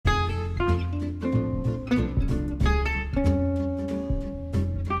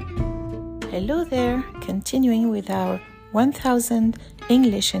Hello there! Continuing with our 1000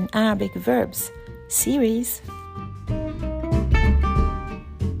 English and Arabic Verbs series.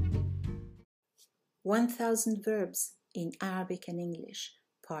 1000 Verbs in Arabic and English,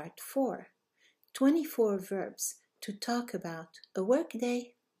 Part 4. 24 verbs to talk about a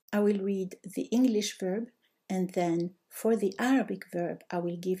workday. I will read the English verb, and then for the Arabic verb I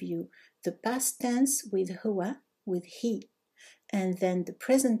will give you the past tense with huwa, with he, and then the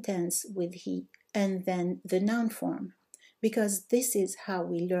present tense with he, and then the noun form, because this is how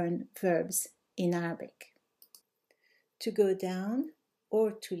we learn verbs in Arabic. To go down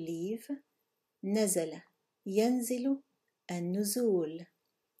or to leave, نزل ينزل النزول.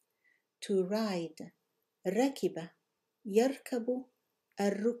 To ride, ركب يركب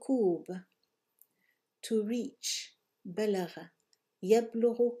الركوب. To reach, بلغ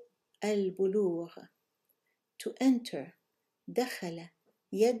يبلغ البلوغ. To enter, دخل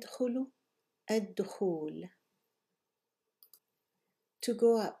يدخل الدخول. To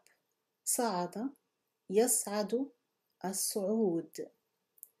go up, صعد يصعد الصعود.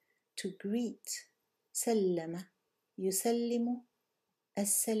 To greet, سلم يسلم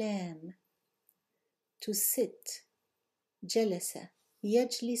السلام. To sit, جلس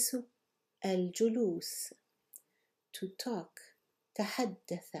يجلس الجلوس. To talk,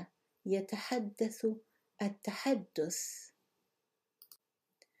 تحدث يتحدث التحدث.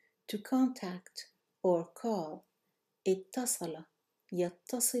 To contact or call, اتصل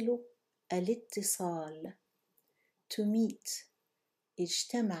يتصل الاتصال. To meet,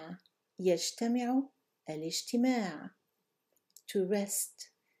 اجتمع يجتمع الاجتماع. To rest,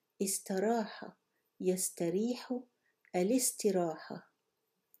 استراح يستريح الاستراحة.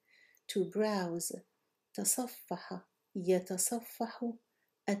 To browse, تصفح يتصفح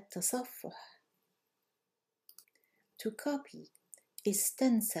التصفح. To copy,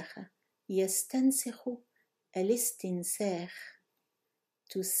 استنسخ يستنسخ الاستنساخ.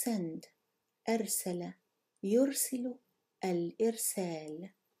 To send, أرسل يرسل الإرسال.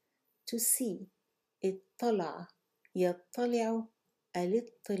 To see, اطلع يطلع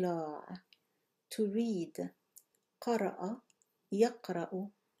الاطلاع. To read, قرأ يقرأ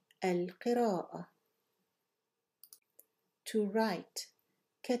القراءة. To write,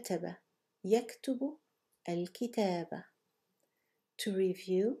 كتب يكتب الكتابة. To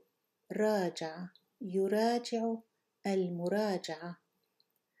review, راجع يراجع المراجعة.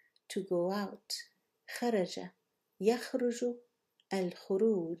 To go out, خرج يخرج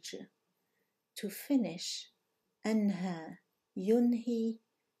الخروج. To finish, أنهى ينهي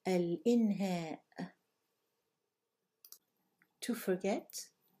الإنهاء. To forget,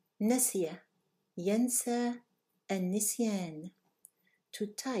 نسي ينسى النسيان. To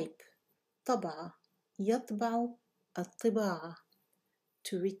type, طبع يطبع الطباعة.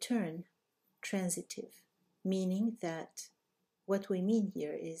 To return, transitive, meaning that what we mean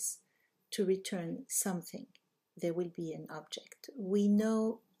here is to return something. There will be an object. We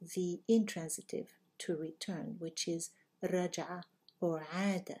know the intransitive to return, which is رجع or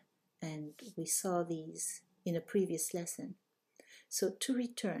عاد, and we saw these in a previous lesson. So to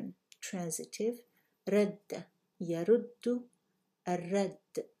return, transitive, رد يرد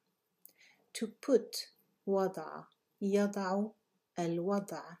الرد. To put, وضع يضع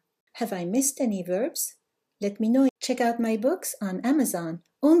الوضع. Have I missed any verbs? Let me know. Check out my books on Amazon.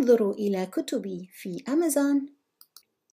 انظروا إلى كتبي في Amazon.